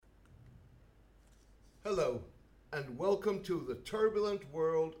Hello, and welcome to the turbulent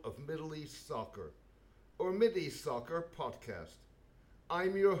world of Middle East soccer, or Mideast Soccer podcast.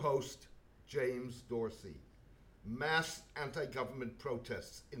 I'm your host, James Dorsey. Mass anti government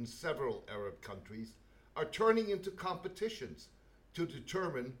protests in several Arab countries are turning into competitions to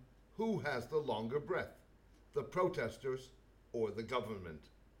determine who has the longer breath, the protesters or the government.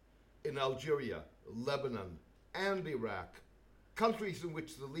 In Algeria, Lebanon, and Iraq, countries in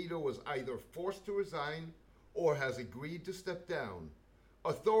which the leader was either forced to resign or has agreed to step down,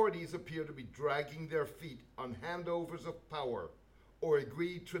 authorities appear to be dragging their feet on handovers of power or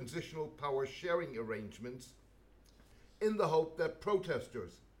agreed transitional power sharing arrangements in the hope that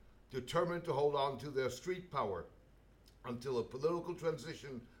protesters, determined to hold on to their street power until a political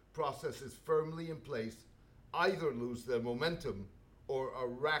transition process is firmly in place, either lose their momentum or are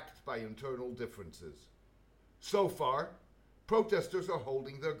racked by internal differences. So far, protesters are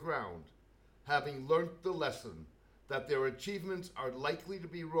holding their ground, having learnt the lesson that their achievements are likely to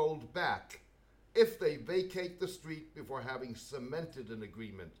be rolled back if they vacate the street before having cemented an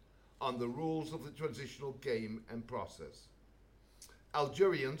agreement on the rules of the transitional game and process.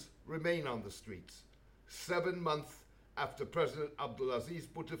 Algerians remain on the streets, 7 months after President Abdelaziz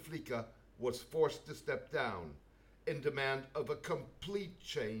Bouteflika was forced to step down in demand of a complete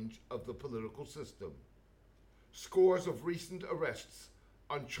change of the political system. Scores of recent arrests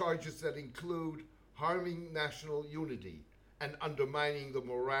on charges that include harming national unity and undermining the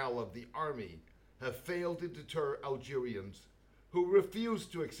morale of the army have failed to deter Algerians who refuse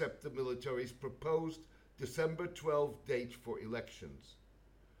to accept the military's proposed December 12 date for elections.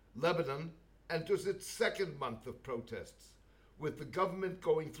 Lebanon enters its second month of protests, with the government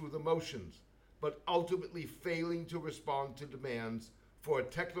going through the motions, but ultimately failing to respond to demands for a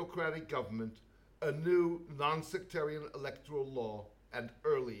technocratic government, a new non-sectarian electoral law, and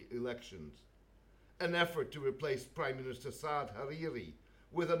early elections. An effort to replace Prime Minister Saad Hariri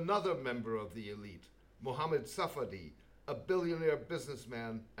with another member of the elite, Mohammed Safadi, a billionaire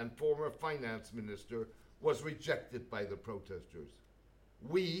businessman and former finance minister, was rejected by the protesters.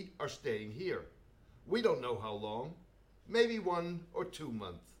 We are staying here. We don't know how long. Maybe 1 or 2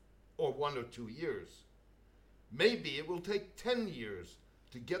 months, or 1 or 2 years. Maybe it will take 10 years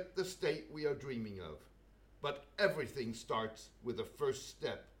to get the state we are dreaming of. But everything starts with a first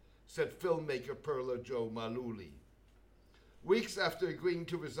step, said filmmaker Perla Joe Malouli. Weeks after agreeing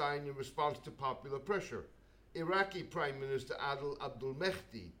to resign in response to popular pressure, Iraqi Prime Minister Adel Abdul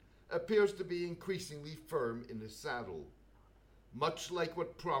Mehdi appears to be increasingly firm in his saddle. Much like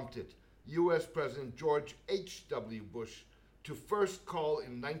what prompted U.S. President George H.W. Bush to first call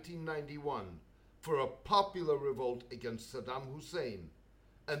in 1991 for a popular revolt against Saddam Hussein,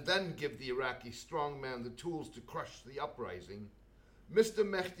 and then give the Iraqi strongman the tools to crush the uprising, Mr.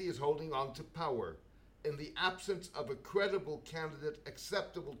 Mehdi is holding on to power in the absence of a credible candidate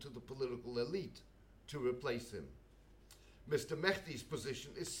acceptable to the political elite to replace him. Mr. Mehdi's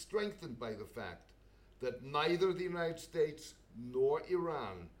position is strengthened by the fact that neither the United States nor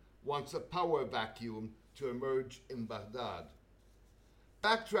Iran wants a power vacuum to emerge in Baghdad.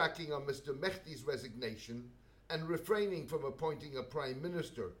 Backtracking on Mr. Mehdi's resignation and refraining from appointing a prime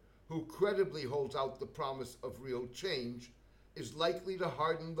minister who credibly holds out the promise of real change is likely to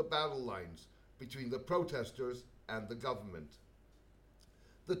harden the battle lines between the protesters and the government.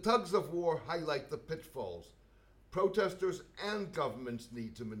 The tugs of war highlight the pitfalls protesters and governments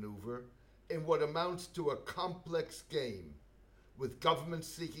need to maneuver in what amounts to a complex game, with governments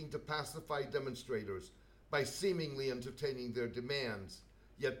seeking to pacify demonstrators by seemingly entertaining their demands,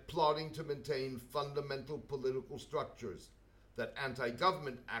 yet plotting to maintain fundamental political structures that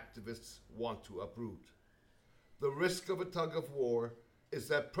anti-government activists want to uproot. The risk of a tug of war is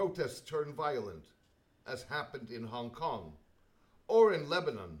that protests turn violent, as happened in Hong Kong, or in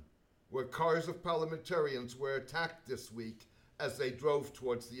Lebanon, where cars of parliamentarians were attacked this week as they drove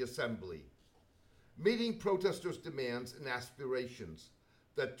towards the assembly. Meeting protesters' demands and aspirations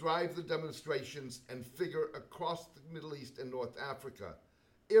that drive the demonstrations and figure across the Middle East and North Africa,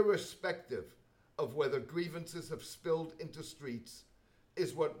 irrespective of whether grievances have spilled into streets,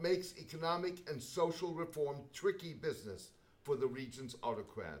 is what makes economic and social reform tricky business for the region's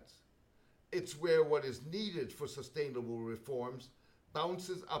autocrats. It's where what is needed for sustainable reforms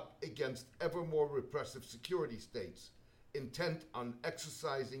bounces up against ever more repressive security states, intent on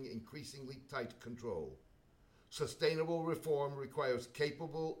exercising increasingly tight control. Sustainable reform requires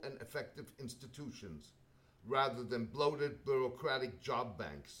capable and effective institutions, rather than bloated bureaucratic job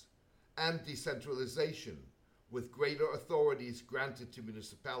banks, and decentralization, with greater authorities granted to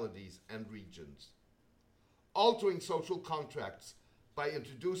municipalities and regions. Altering social contracts by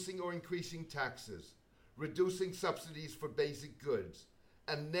introducing or increasing taxes, reducing subsidies for basic goods,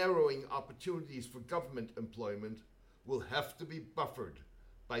 and narrowing opportunities for government employment will have to be buffered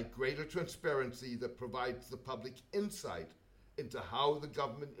by greater transparency that provides the public insight into how the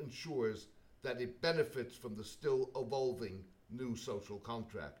government ensures that it benefits from the still evolving new social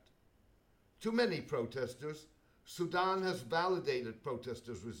contract. To many protesters, Sudan has validated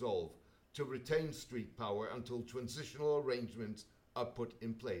protesters' resolve to retain street power until transitional arrangements are put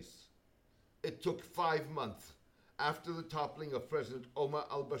in place. It took 5 months after the toppling of President Omar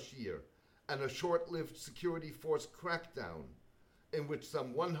al-Bashir and a short-lived security force crackdown in which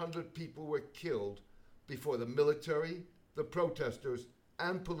some 100 people were killed before the military, the protesters,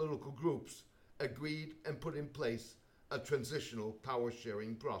 and political groups agreed and put in place a transitional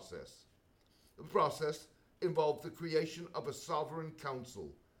power-sharing process. The process involved the creation of a sovereign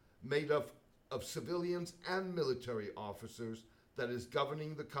council made of civilians and military officers that is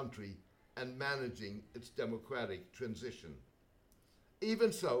governing the country and managing its democratic transition.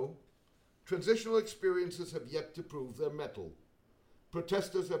 Even so, transitional experiences have yet to prove their mettle.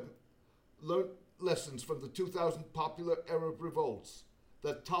 Protesters have learned lessons from the 2000 popular Arab revolts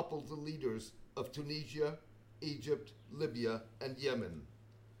that toppled the leaders of Tunisia, Egypt, Libya, and Yemen.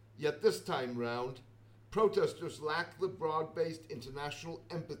 Yet this time round, protesters lack the broad-based international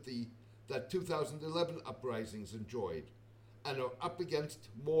empathy that 2011 uprisings enjoyed, and are up against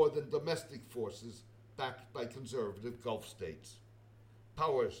more than domestic forces backed by conservative Gulf states.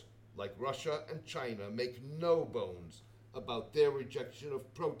 Powers like Russia and China make no bones about their rejection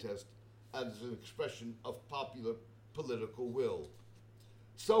of protest as an expression of popular political will.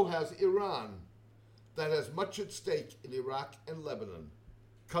 So has Iran, that has much at stake in Iraq and Lebanon,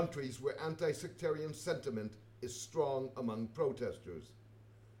 countries where anti-sectarian sentiment is strong among protesters.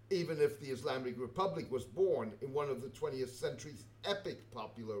 Even if the Islamic Republic was born in one of the 20th century's epic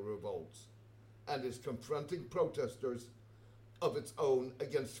popular revolts and is confronting protesters of its own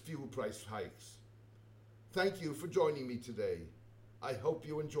against fuel price hikes. Thank you for joining me today. I hope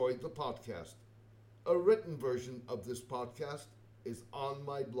you enjoyed the podcast. A written version of this podcast is on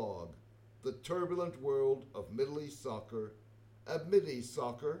my blog, The Turbulent World of Middle East Soccer, at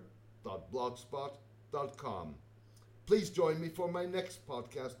mideastsoccer.blogspot.com. Please join me for my next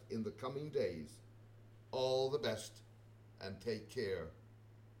podcast in the coming days. All the best and take care.